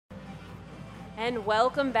And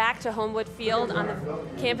welcome back to Homewood Field on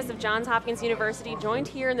the campus of Johns Hopkins University, joined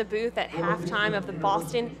here in the booth at halftime of the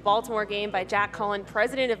Boston-Baltimore game by Jack Cullen,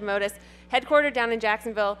 president of Modus, headquartered down in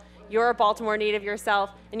Jacksonville. You're a Baltimore native yourself,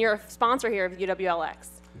 and you're a sponsor here of UWLX.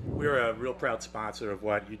 We're a real proud sponsor of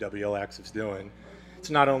what UWLX is doing. It's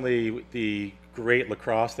not only the great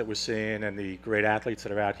lacrosse that we're seeing and the great athletes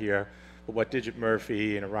that are out here, but what Digit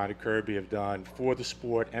Murphy and Rhonda Kirby have done for the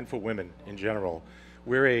sport and for women in general.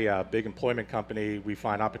 We're a big employment company. We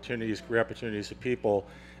find opportunities, career opportunities for people,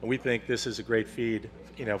 and we think this is a great feed,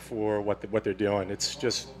 for what they're doing. It's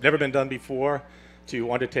just never been done before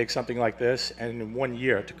to undertake something like this, and in 1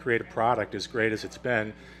 year to create a product as great as it's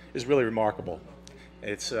been is really remarkable.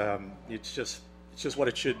 It's just what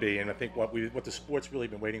it should be, and I think what the sport's really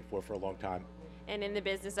been waiting for a long time. And in the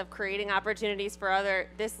business of creating opportunities for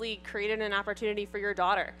this league created an opportunity for your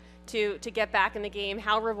daughter to get back in the game.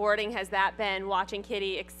 How rewarding has that been, watching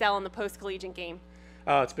Kitty excel in the post-collegiate game?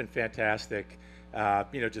 Oh, it's been fantastic.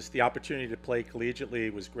 Just the opportunity to play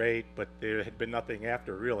collegiately was great, but there had been nothing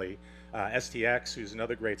after, really. STX, who's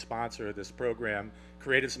another great sponsor of this program,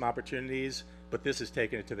 created some opportunities, but this has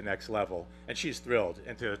taken it to the next level. And she's thrilled.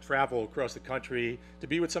 And to travel across the country, to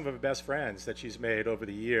be with some of her best friends that she's made over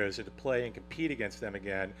the years, and to play and compete against them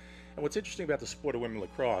again. And what's interesting about the sport of women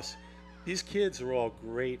lacrosse, these kids are all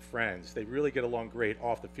great friends. They really get along great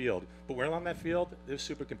off the field. But when on that field, they're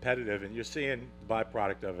super competitive, and you're seeing the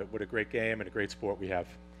byproduct of it. What a great game and a great sport we have.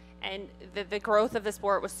 And the growth of the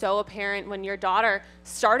sport was so apparent when your daughter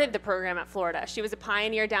started the program at Florida. She was a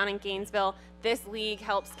pioneer down in Gainesville. This league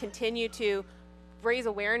helps continue to raise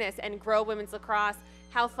awareness and grow women's lacrosse.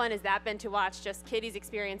 How fun has that been to watch just Kitty's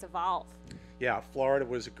experience evolve? Yeah, Florida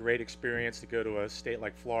was a great experience to go to a state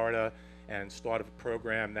like Florida and start a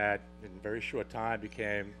program that in a very short time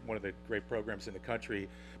became one of the great programs in the country.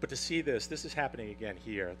 But to see this is happening again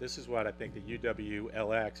here. This is what I think the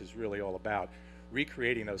UWLX is really all about,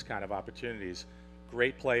 recreating those kind of opportunities.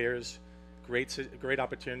 Great players, great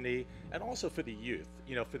opportunity, and also for the youth,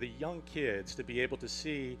 for the young kids to be able to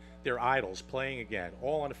see their idols playing again,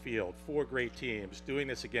 all on a field, 4 great teams doing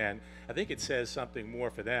this again. I think it says something more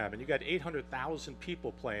for them. And you got 800,000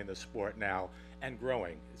 people playing this sport now and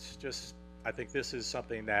growing. It's just, I think this is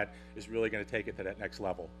something that is really going to take it to that next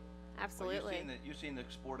level. Absolutely. Well, you've seen the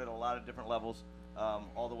sport at a lot of different levels,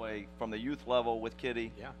 all the way from the youth level with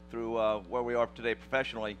Kitty through where we are today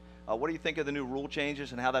professionally. What do you think of the new rule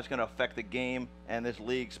changes and how that's going to affect the game and this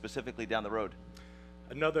league specifically down the road?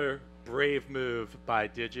 Another brave move by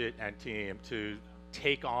Digit and team to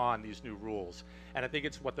take on these new rules. And I think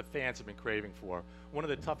it's what the fans have been craving for. One of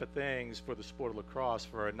the tougher things for the sport of lacrosse,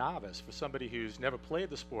 for a novice, for somebody who's never played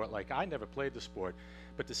the sport, like I never played the sport,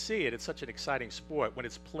 but to see it, it's such an exciting sport when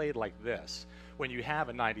it's played like this, when you have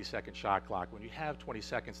a 90-second shot clock, when you have 20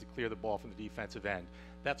 seconds to clear the ball from the defensive end.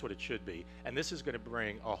 That's what it should be. And this is going to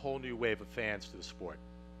bring a whole new wave of fans to the sport.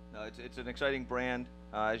 No, it's an exciting brand,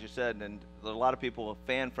 as you said, and a lot of people are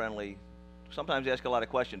fan-friendly. Sometimes they ask a lot of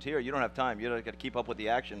questions. Here, you don't have time. You got to keep up with the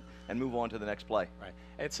action and move on to the next play. Right.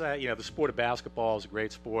 It's the sport of basketball is a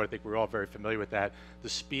great sport. I think we're all very familiar with that. The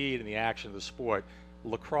speed and the action of the sport.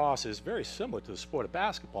 Lacrosse is very similar to the sport of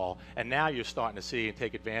basketball, and now you're starting to see and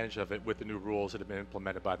take advantage of it with the new rules that have been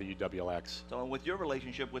implemented by the UWLX. So, with your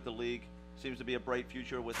relationship with the league, seems to be a bright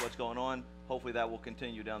future with what's going on. Hopefully that will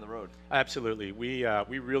continue down the road. Absolutely. We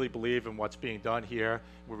really believe in what's being done here.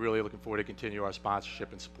 We're really looking forward to continue our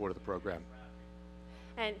sponsorship and support of the program.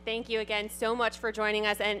 And thank you again so much for joining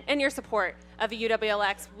us and your support of the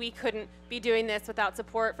UWLX. We couldn't be doing this without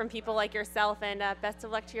support from people like yourself, and best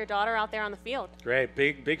of luck to your daughter out there on the field. Great.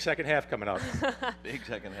 Big second half coming up. Big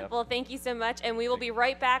second half. Well, thank you so much, and we will be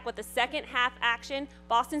right back with the second half action.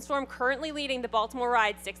 Boston Storm currently leading the Baltimore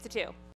Ride 6-2.